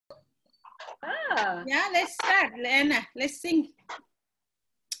Oh. Yeah, let's start. Lena, let's sing.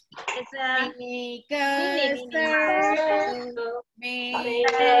 It's a Make a circle, make big a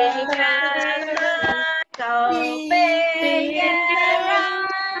circle, big and round,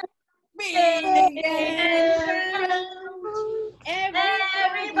 big and round.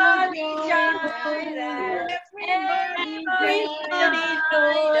 Everybody join us. Everybody Everybody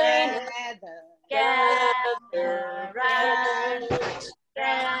join us. Gather Gather round.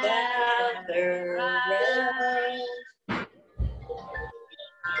 Gather round.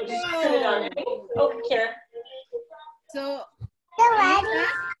 Oh, just turn it on. Oh, Kara. So,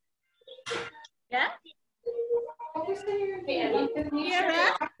 Yeah? Kira,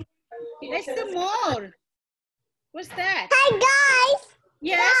 let's do more. What's that? Hi guys.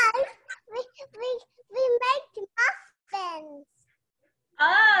 Yes. Guys, we make muffins.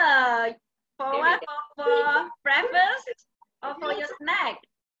 Oh, for what? For breakfast or for your snack?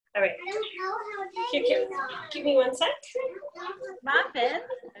 All right. I don't know how to Here, give me 1 sec. Muffin?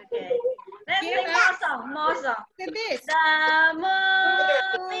 Okay. Let's sing more song, more song. Look at this. The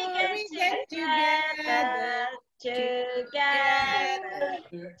more we get together,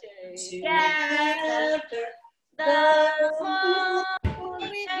 the more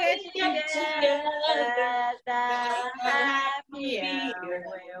we get together, the happier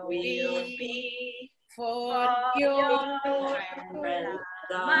we'll be. For your friends,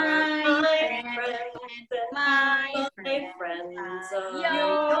 my friends, your friends.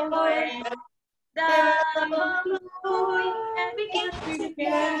 The more we get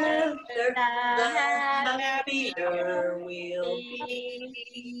together, the happier we'll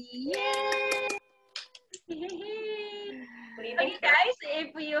be. Okay, guys,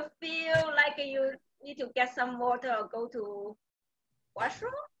 if you feel like you need to get some water or go to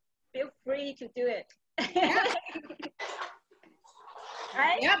washroom, feel free to do it.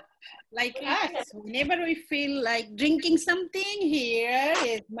 Right? Yep, like us. Whenever we feel like drinking something, here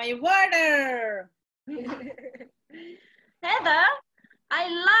is my water. Heather, I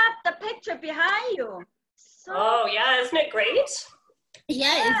love the picture behind you. So, oh, yeah, isn't it great?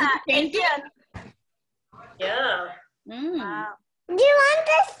 Yeah, is it painted? Yeah. Mm. Wow. Do you want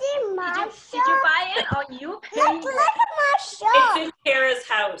to see my Did you buy it or you Look painted at it? my It's shirt. in Kara's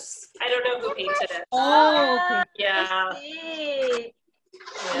house. I don't know who painted it. Oh, okay. Yeah. I see.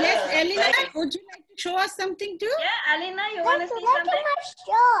 Yes, Yeah. Elena, Nice. would you like to show us something too? Yeah, Alina, you want to see Look at something? my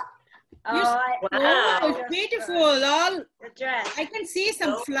shirt. Oh, Wow. Oh, it's beautiful. All the dress. I can see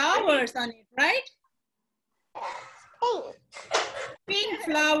some So flowers on it, right? Pink. Pink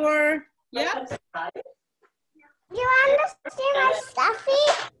flower. Yeah. Do you want to see my stuffy?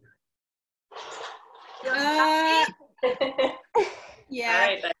 Your Uh, All yeah.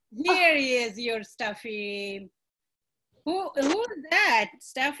 right, then. Here is your Stuffy. Who's that?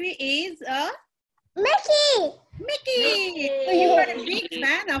 Stuffy is a Mickey. Mickey. So you are a big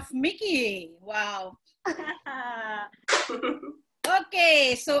fan of Mickey. Wow.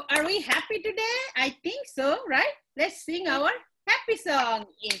 Okay, so are we happy today? I think so, right? Let's sing our happy song.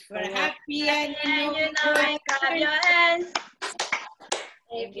 If we're happy and you know it, clap your hands.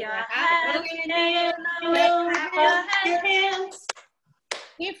 If you're happy and you know it, clap your hands.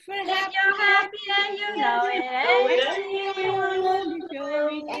 if we're If happy, you're happy and you know it, if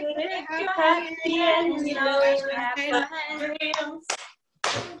we're happy and you know it, clap your hands.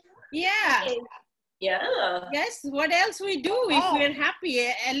 yeah. Yeah. Yes, what else we do if we're happy,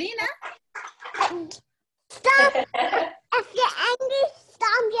 Elena? Stop. If you're angry,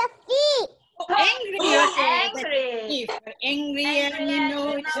 stomp your feet. Oh, angry, okay. Angry. If we're angry and you know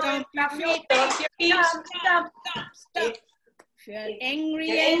it, stomp your feet. Stomp your feet. Stop. Stop. If you're angry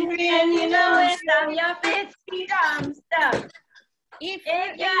You're and angry and You know it, stomp your feet. Stop. if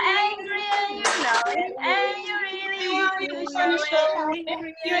If you're angry and you know it, and you really want to show it.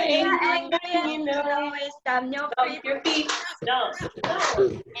 If you're angry and you know it, stomp your Stomp feet. your feet. Stomp.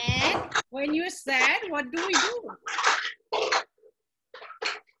 and when you're sad, what do?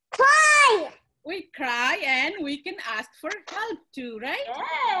 Cry. We cry and we can ask for help too, right?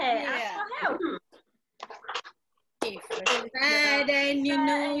 Yeah, ask for help. If we're sad and you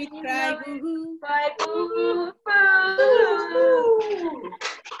know it, cry boo-hoo. Cry boo boo.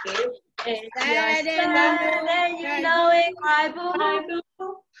 If Sad you're and sad and you know it, cry boo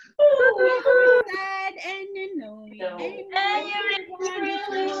boo. If we're sad and you know it, And you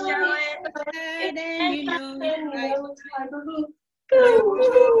really show it. sad and you know it, cry boo-hoo.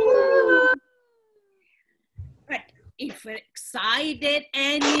 But if we're excited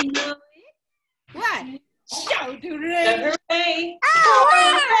and you know it, what? Shout hooray! Hooray!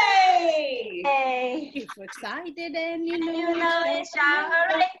 Hey. If we're excited and you know You know it, it, shout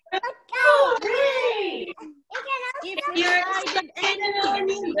hooray. Let's go. You're excited and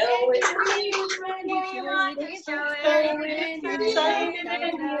you you know it.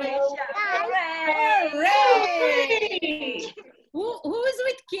 Hooray! Who is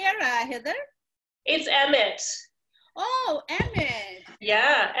with Kiara, Heather? It's Emmett. Oh, Emmett.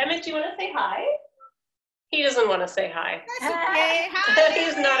 Yeah, Emmett, do you want to say hi? He doesn't want to say hi. That's okay. Hi.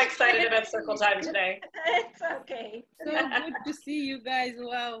 He's not excited about circle time today. It's okay. So good to see you guys.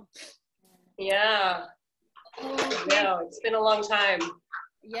 Wow. Yeah. Okay. No, it's been a long time.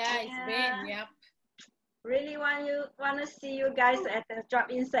 Yeah, it's been, yeah. Really want to see you guys at the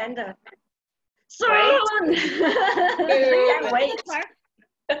drop-in center. Soon. Right? Can't wait.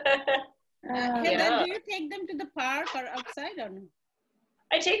 Heather, do you take them to the park or outside or no?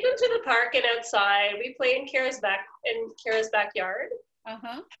 I take them to the park and outside. We play in Kara's backyard.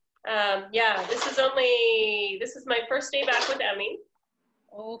 Uh-huh. Yeah, this is my first day back with Emmy.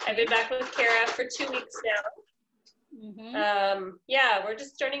 Okay. I've been back with Kara for 2 weeks now. Yeah, we're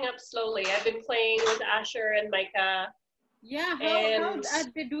just starting up slowly. I've been playing with Asher and Micah. Yeah, how are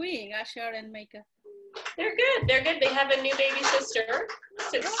they doing, Asher and Micah? They're good. They're good. They have a new baby sister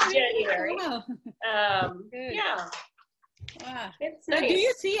since January. Wow. Good. Yeah. Wow. It's So nice. do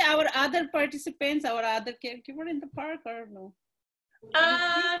you see our other participants, our other caregiver in the park or no?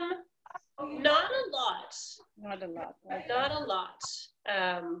 Not a lot. Not a lot. Okay. Not a lot.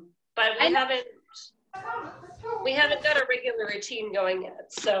 But we haven't got a regular routine going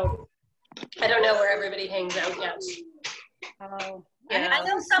yet. So I don't know where everybody hangs out yet. Oh. Yeah. I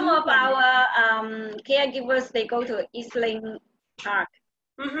know some of our caregivers, they go to Eastling Park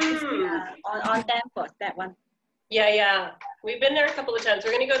on Danforth, that one. Yeah. We've been there a couple of times.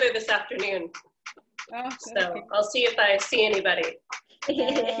 We're going to go there this afternoon. Oh, So okay. I'll see if I see anybody.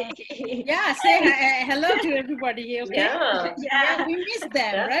 Yeah, say hello to everybody, okay? Yeah. We miss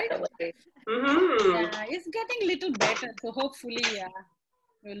them, right? Definitely. Yeah, it's getting a little better, so hopefully,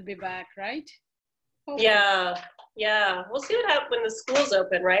 we'll be back, right? Hopefully. Yeah. We'll see what happens when the school's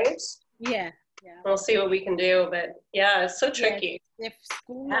open, right? Yeah. We'll see what we can do, but yeah, it's so tricky. Yes. If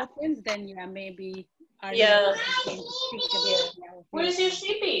school opens, then maybe. Yeah. Where's your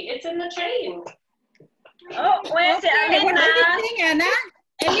sheepy? It's in the train. Oh, where's What Elena? do you think, Anna?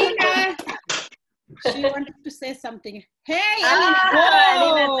 Elena. She wanted to say something. Hey, Elena.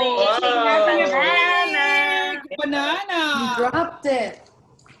 Banana. You dropped it.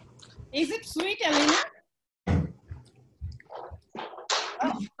 Is it sweet, Elena?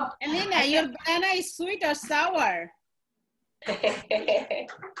 Elena, your banana is sweet or sour?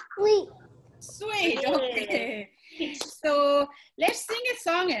 Sweet. Sweet, okay. So let's sing a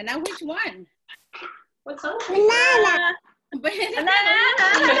song, Anna. Which one? What song? Banana. Banana.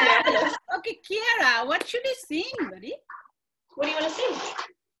 Okay, Kiara, what should we sing, buddy? What do you want to sing?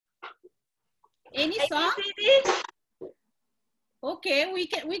 Any song? ABCD? Okay, we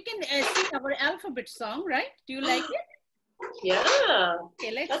can sing our alphabet song, right? Do you like it? Yeah.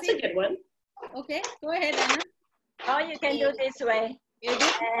 Okay, let's That's sing. a good one. Okay, go ahead, Anna. Oh, you can do this way. You do?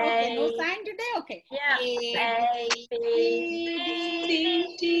 Okay, no sign today? Okay. Yeah. A, B,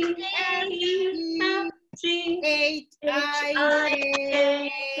 D, E, F, G, H, I,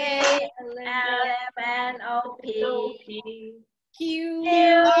 K, L, L, M, O, P, Q, Q,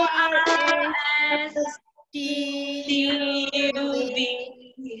 R, R, S, S, T, U, V,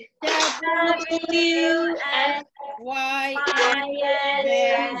 W, X, Y, Y, and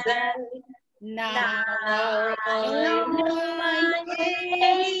and Z. Z. Now I know my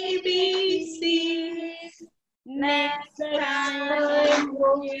ABCs. next time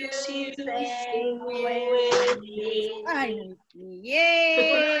won't you sing sing with me.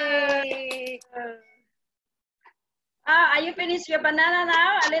 Yay! Are you finished your banana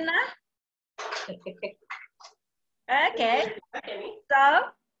now, Alina? Okay. So,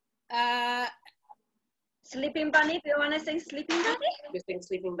 Sleeping Bunny, do you want to sing Sleeping Bunny? You sing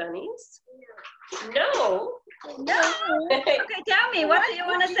Sleeping Bunnies? No. No. Okay, tell me, what do you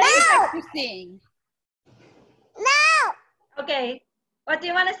want to sing? To sing. No. Okay, what do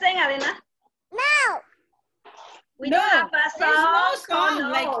you want to sing, Alina? No. We No, don't have a there's song. no song, No.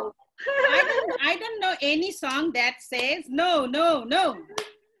 like- I don't know any song that says no.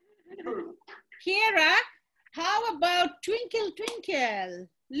 Kiara, how about Twinkle Twinkle,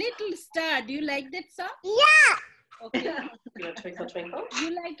 Little Star? Do you like that song? Yeah. Okay. You know, Twinkle Twinkle? You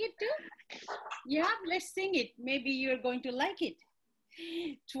like it too? Yeah, let's sing it. Maybe you're going to like it.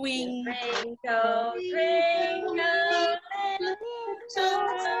 Twinkle, Twinkle, twinkle, little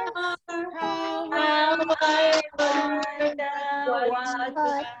star, how I wonder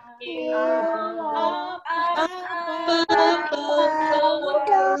what you are up above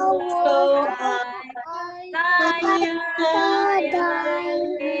the sky.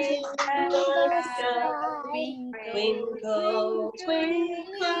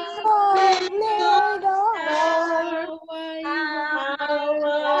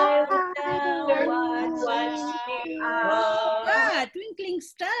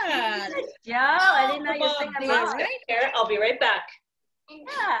 be right back.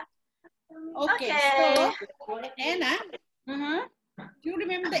 Yeah. Okay, Okay. so Anna, Mm-hmm. do you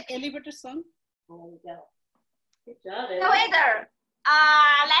remember the elevator song? Good job. So either,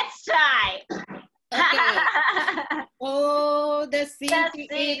 let's try. Okay. Oh, the city city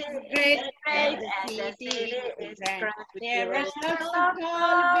is great, great, and the and the city city is is grand. grand. There are lots of Lots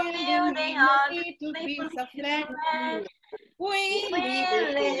tall of buildings building in on a little little piece of piece land. of land. We We live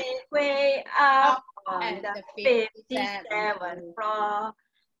live way up up on at the the 57th 57th floor.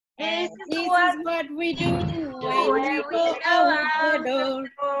 and This this is is what we do when when we we go go out the out the door.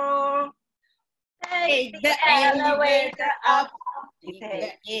 door. Take Take the the elevator up. take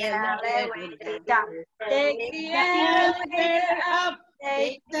Take the the elevator down. down. Take Take the the elevator up. Take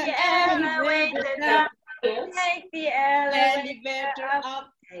Take the the elevator elevator down. down. Take the elevator Elevator up. up.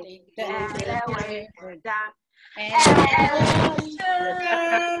 Take Take the the elevator down. and And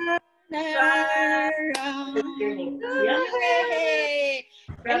turn around. Yay!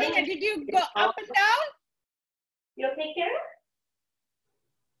 Elena, did you go up and down? You okay, Kara?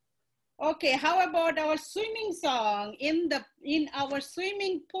 Okay, how about our swimming song in our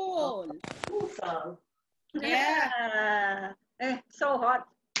swimming pool? Cool song. Yeah, so hot.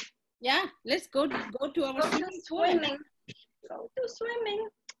 yeah. Let's go to our Go to swimming pool. swimming. Go to swimming.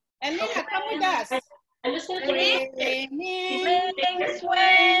 Elena, come with us. I'm just going to take Swimming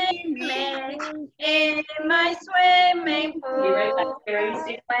in my swimming Be right back, pool.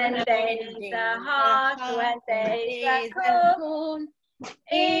 Carrie. When days are hot, when days are cold.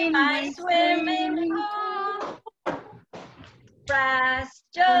 In my swimming pool. Brass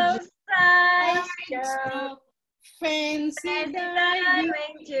jokes, size jokes, fancy fancy diving.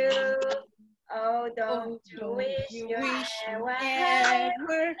 diving too. Oh, don't you wish you never had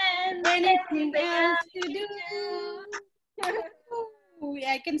anything else to do? Ooh,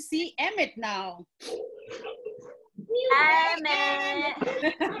 I can see Emmett now.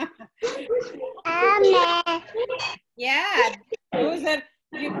 Yeah, those are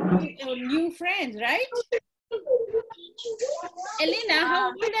your new friends, right? Elena, how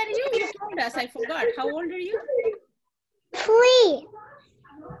old are you? You told us. I forgot. How old are you? 3.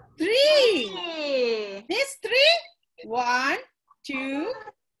 3. This 3? 1, 2,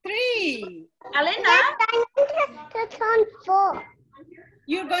 3. Alina? I'm going to turn 4.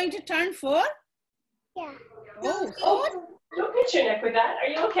 You're going to turn 4? Yeah. Oh, Oh, don't hit your neck with that. Are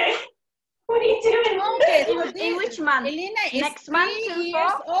you okay? What are you doing? okay. So In which month? Elena is Next month, 3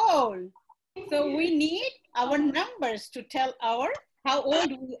 years old. So we need our numbers to tell how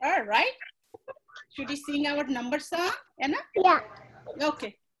old we are, right? Should we sing our number song, Anna? Yeah.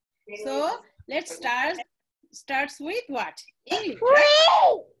 Okay. So let's starts with what? English, 3.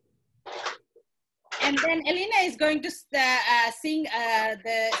 right? And then Elena is going to sing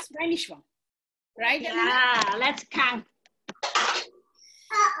the Spanish one, right? Elena? Yeah, let's count.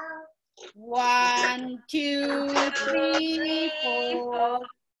 1, 2, 3, 4.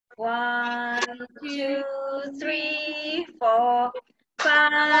 1, 2, 3, 4,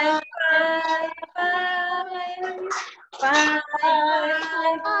 5, 5, 5, 5, 5.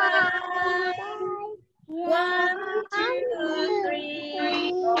 1, 2,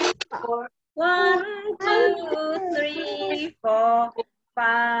 3, 4. 1, 2, 3, 4,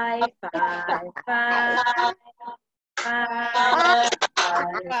 5, 5, 5. 5.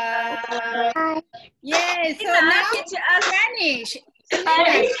 Yes, so Elena, now teach us Spanish. Elena, I'm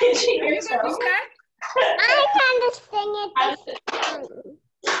are teaching you going to yourself. start? I'm going to sing it this time.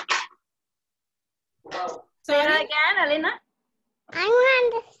 say it Sorry? again, Alina. I'm going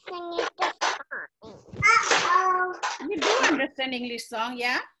to sing it this time. Uh-oh. You do understand English song,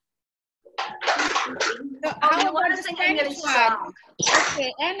 yeah? So Oh, how you about want the to sing Spanish English one? song?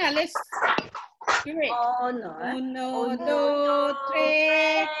 Okay, Anna, let's do it. Oh no. Uno, dos,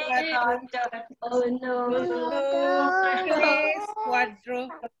 tres, cuatro. Oh no. Uno, dos, tres, cuatro.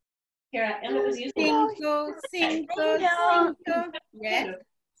 Kara, Emma was using Cinco, cinco, cinco. Yes.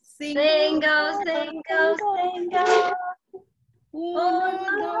 Single, single, single.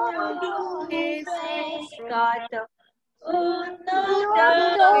 Uno, dos, tres, Cuatro. Uno,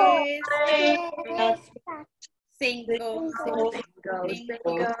 Dos, dos, tres, tres. cinco, cinco,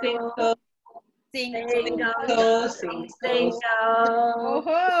 Single, cinco, single, single.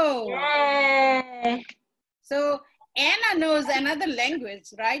 Oh, Yay. so Anna knows another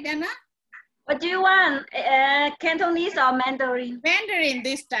language, right, Anna? What do you want? Cantonese or Mandarin? Mandarin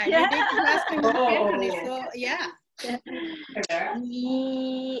this time. Yeah. You did it last time with Cantonese, so yeah. 1、2、3、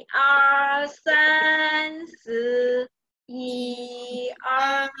4，1、2、3、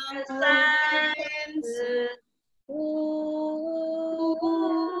4，呜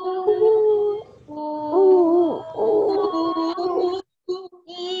呜呜。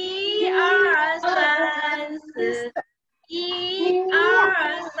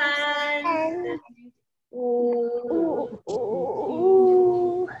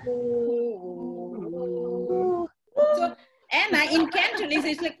So Anna, in Cantonese,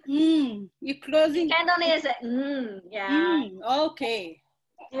 it's like you're closing. Cantonese, yeah. Okay.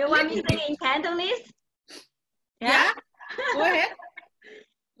 Do you want me to sing in Cantonese? Yeah. Go ahead.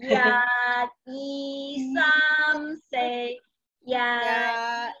 Yeah, yi sam say,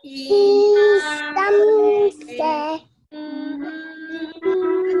 yeah, Say.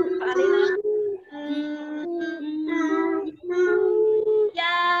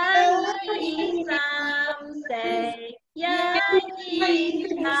 yeah, yi sam say, yeah, yi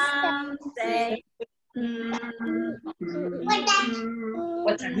sam say.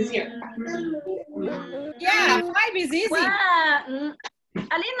 What time is here? Yeah, 5 is easy. Wow.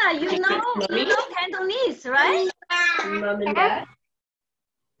 Alina, you know Cantonese, right? Mom and Dad?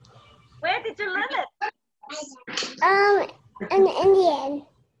 Where did you learn it? In Indian.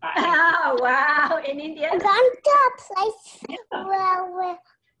 Oh, wow, in India. I gone to a place where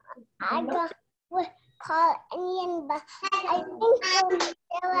I got called Indian, but I think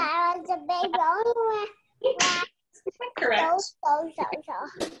when I was a baby, only where Correct. so.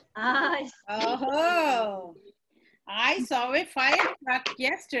 Oh, I saw a fire truck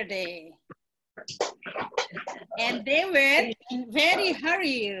yesterday. And they were in very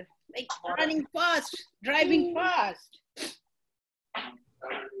hurry, like running fast, driving fast.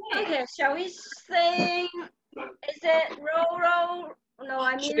 Okay, shall we sing? Is it roll? No,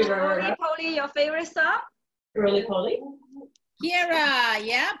 I mean roly poly. Your favorite song? Roly poly? Kiera,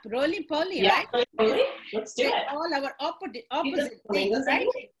 yeah, roly poly, Yeah, right? roly poly. Let's do With it. all our opposite things, right?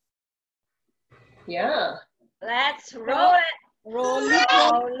 Yeah. Let's roll it. Roly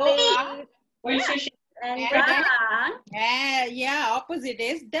Roly Where's your shoe? and And down. yeah, opposite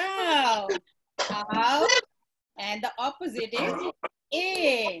is down, out, and the opposite is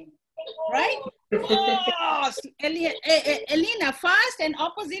in, right? Oh, Elena, fast and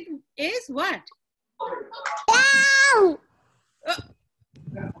opposite is what? Down.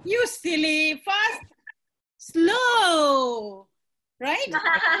 You silly, fast, slow, right?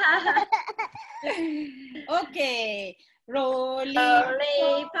 Okay, roly,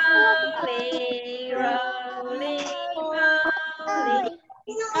 Roly poly, roly poly.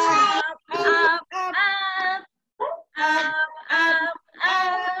 Up, up, up, up, up,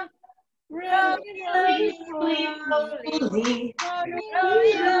 up. Roly, roly, roly,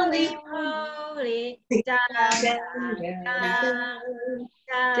 roly, roly, roly. Down, down, down,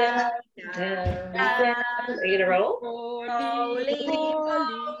 down. Are you gonna roll? Roly,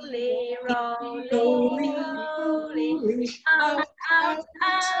 roly, roly, roly. Out, out,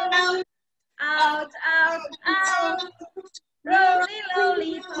 out, out, out, out. Roly,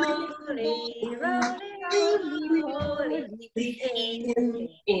 roly, poly, roly, roly, poly.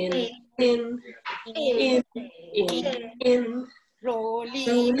 In. roly,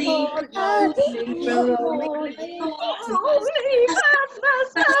 Roly, Roly, fast,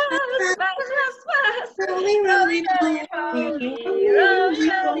 fast, fast, fast, fast, fast. Roly, roly, poly,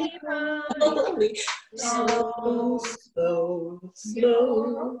 roly, poly. Slow, slow,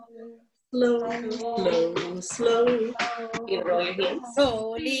 slow, slow, slow. You gonna roll your hands?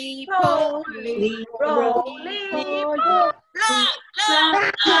 roly, Poly, roly, poly.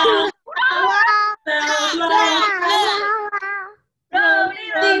 Roly,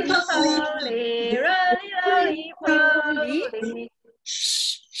 roly, poly, roly, roly, poly.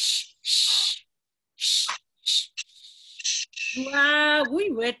 Wow,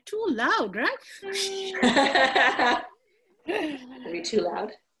 we were too loud, right? Are we too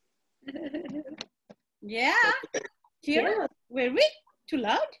loud? Yeah. Kira, were we too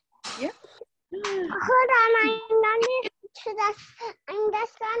loud? Yeah. Hold on, I'm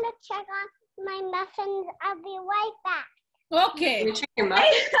just gonna check on my muffins. I'll be right back. Can Okay. we check your muff?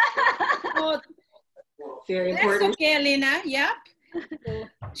 Oh, Very that's important. okay, Alina. Yep.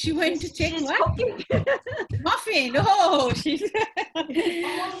 She went to check She's what? cooking. Muffin. Oh, she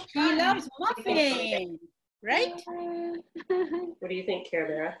loves muffin, right? What do you think,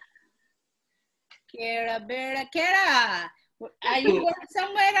 Cara Vera? Kara. Are you going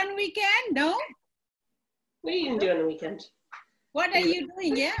somewhere on weekend? No? What are you gonna do on the weekend? What are you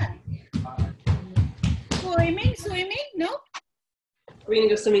doing? Yeah. Swimming? No? Are we gonna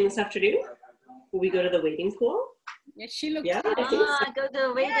go swimming this afternoon? Will we go to the wading pool? Yeah, she looks Yeah, I think so. Go to the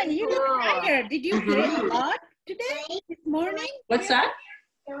Yeah, waiting you pool. look tired. Did you play a lot today, this morning? What's that?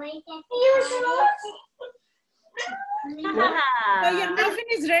 So your muffin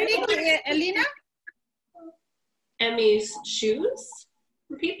is ready, Alina? Emmy's shoes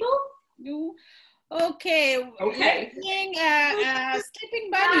for people? Okay. Okay. Let's sing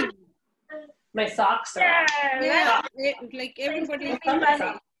Sleeping Bunny. My socks are Yeah, off. Yeah, let's like everybody is sleeping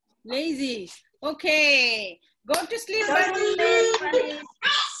bunny. lazy. Okay, go to sleep, Go to bunny. sleep, bunny.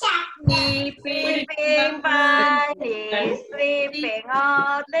 Sleeping Sleeping bunny, sleeping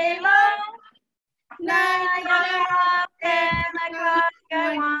all day long. 9 o'clock, 10 o'clock,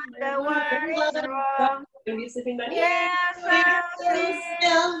 I wonder what is wrong. Are you sleeping, bunny? Yes, so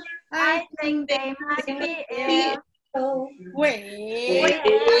still, I think they must be ill. Wait.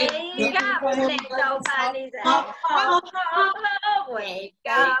 Wake up, little bunny, say, hop, hop, hop. Wake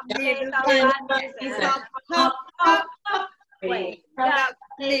up, little bunny, say, hop, hop, hop, hop. Wake up,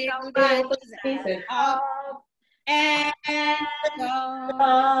 little bunny, say, hop. And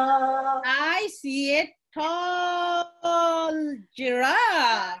I see a tall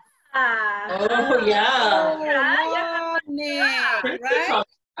giraffe. Oh, yeah. Long neck, right?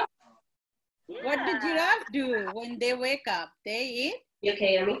 Yeah. What do giraffe do when they wake up? They eat You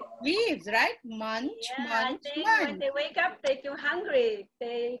okay, Emmy? leaves, right? Munch, Yeah, I munch, think when munch. they wake up, they feel hungry.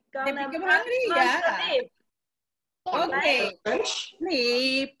 They gonna become munch, hungry, munch yeah. the leaf. Okay. French?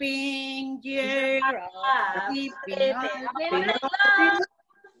 Sleeping giraffe, sleeping all day all long. day long.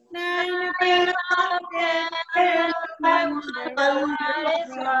 9 9 o'clock, o'clock, 10 10 I wonder what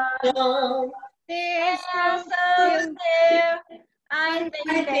is wrong. they're They're so so still. still. I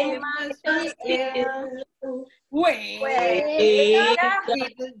think they must be ill. Wake Wake up, up,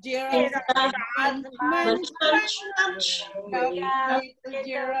 little giraffe, and munch, munch. Wake up, little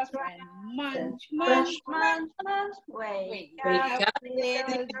giraffe, and munch, munch, munch. munch, munch. Wake Wake up, up,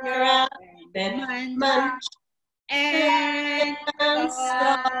 little giraffe, and munch, and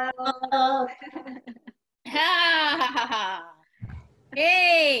stop.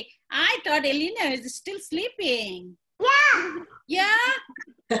 Hey, I thought Elena is still sleeping. Yeah?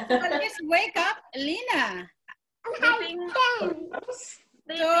 Well, let's wake up, Elena. Sleeping.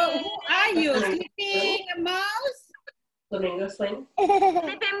 So, who are you? Sleeping mouse? Flamingo swing.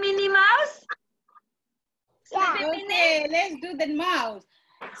 Sleeping Minnie Mouse? Sleeping Minnie? Okay, let's do the mouse.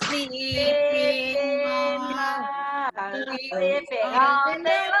 Sleeping mouse. Sleeping all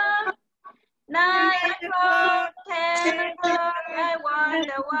day long. 9 o'clock, 10 o'clock, I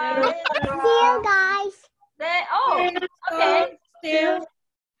wonder what is See you wrong. guys. Okay. Still,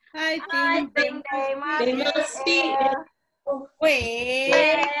 I I think think they They must must be be ill.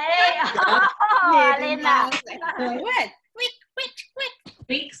 wait. Oh, Little Alina. mouse. What? Quick, quick, quick.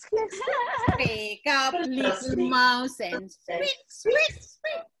 weeks. Wake up, little mouse, and squeak, squeak,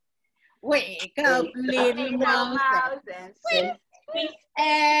 squeak. Wake up, little mouse, and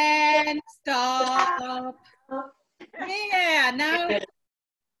and stop. Yeah,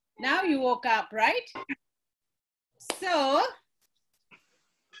 now you woke up, right? So,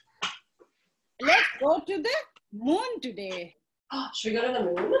 let's go to the moon today. Oh, should we go to the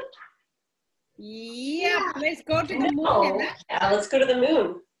moon? Yeah, let's go to the moon. Oh, Anna. yeah, let's go to the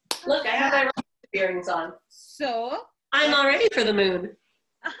moon. Look, I have my rocket earrings on. So, I'm all ready for the moon.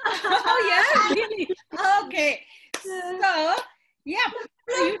 oh yeah, really? Okay. So, yeah,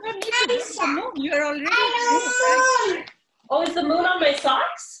 you don't need to go to the moon. You're already at the moon, right? Oh, is the moon on my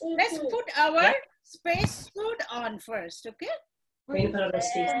socks? Let's put our space suit on first, okay? We can put on our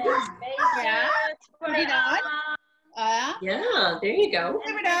space. Yeah. Put it on. Yeah, there you go.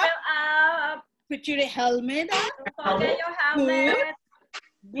 Give it up. Put your helmet on, Don't forget your helmet.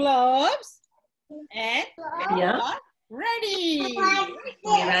 gloves, and Yeah. ready.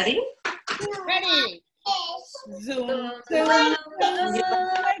 You ready? Ready. Zoom, zoom, Zoom, zoom. zoom.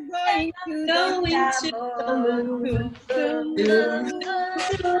 We're going to Going to the moon. zoom, zoom, Zoom,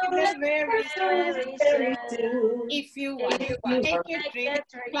 zoom. Very Very Very soon. soon. If you want to take your trip,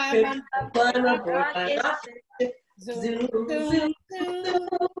 climb Trip, on climb aboard Rocket my rocket. zoom, Zoom, zoom, zoom, zoom.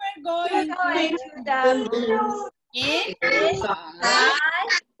 We're We're going going to to the moon. in in 5,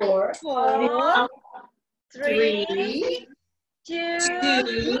 4, 4, 3, 3, 2,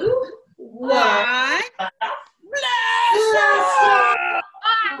 2, 1. 1. Blast off!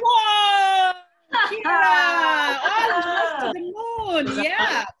 Whoa! Kira! Almost to the moon.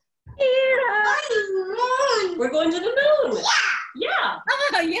 Yeah. We're going to the moon. Yeah.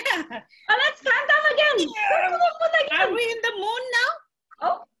 Oh, yeah. Oh, let's count down again. Go to the moon again. Are we in the moon now?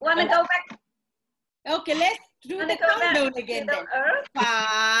 Oh, wanna go back Okay, let's do Wanna the go back countdown to again the then. Earth?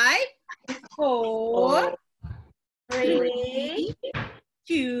 5, 4, 3,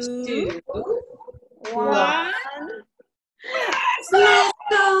 2, 2, 1. Let's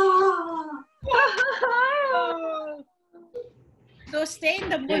go. Oh. So stay in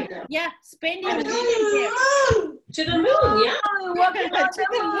the moon. Yeah, spend your weekend there. To the moon, yeah. Walking on To the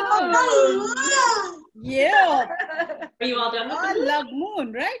the moon. Yeah. Are you all done with I the moon? love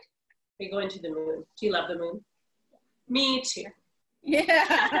moon, right? Are you going to the moon? Do you love the moon? Me too. Yeah.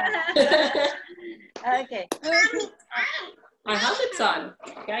 Okay. Our helmet's on.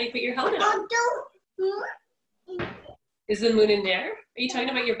 Yeah, you put your helmet on. Is the moon in there? Are you talking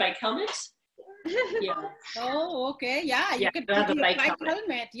about your bike helmet? Yeah. Oh, okay. Yeah, you Yeah, can I have put a your bike bike helmet.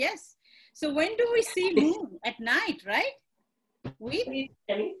 helmet. Yes. So when do we see moon? At night, right? With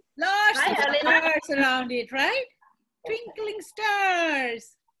Any? lots Right, of Alina? stars around it, right? Twinkling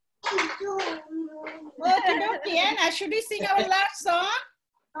stars. Okay, Anna, should we sing our last song?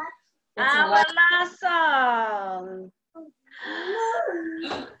 Our last song.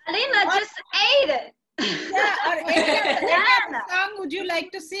 Alina just ate it. Yeah, or any other Banana. song would you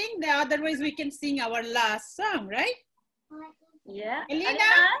like to sing? Otherwise, we can sing our last song, right? Yeah.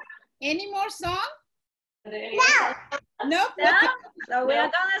 Elena, any more song? Are there any Nope. No? So we are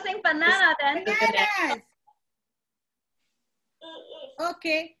gonna sing banana then. Bananas.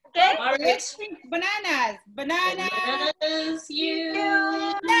 Okay. Okay? All Let's right. sing bananas. Banana. Bananas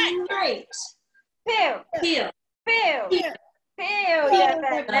unite. Peel. Peel. Peel. Peel. Peel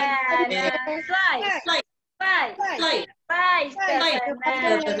the banana. Slice. Slice. Slice. Slice. Slice Slice the the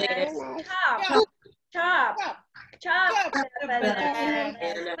bananas. Chop. Chop. Chop. Chop. Chop Chop the the bananas.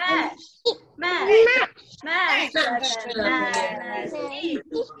 bananas. Mash. Mash. Mash the bananas. Eat.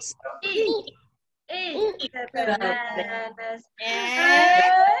 Eat. Eat the bananas.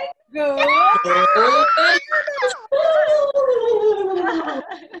 And go.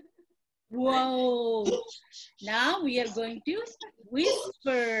 Whoa. Now we are going to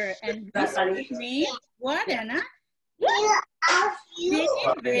whisper. And whisper means what, Anna? Say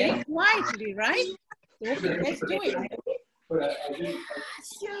it very quietly, right? Okay, let's do it.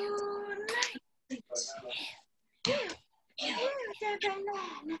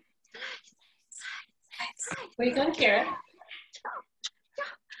 Where you going, Kara?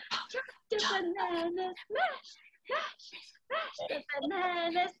 The bananas. Mash. Mash. Mash the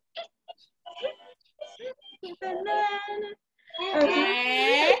bananas. The bananas.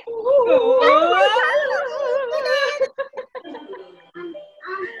 And go.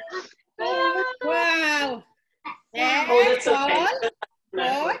 Wow. That's that's okay. all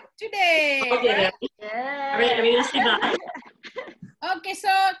for today. Okay, Right? Yeah. all right, I'm gonna say bye. Okay, so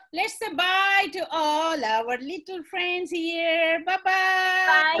let's say bye to all our little friends here. Bye-bye.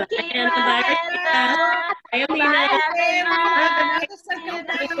 Bye, Kira. Bye, Bye, Bye, Alina. Bye.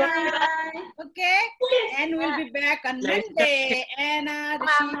 Okay, and we'll be back on Monday. Anna,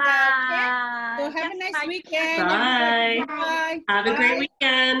 Rashida, okay? So have a nice weekend. Bye. Bye. Have a great Bye.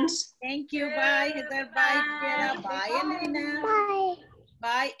 weekend. Thank you. Bye, Heather. Bye, Kira. Bye, Alina. Bye.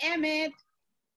 Bye, Emmett.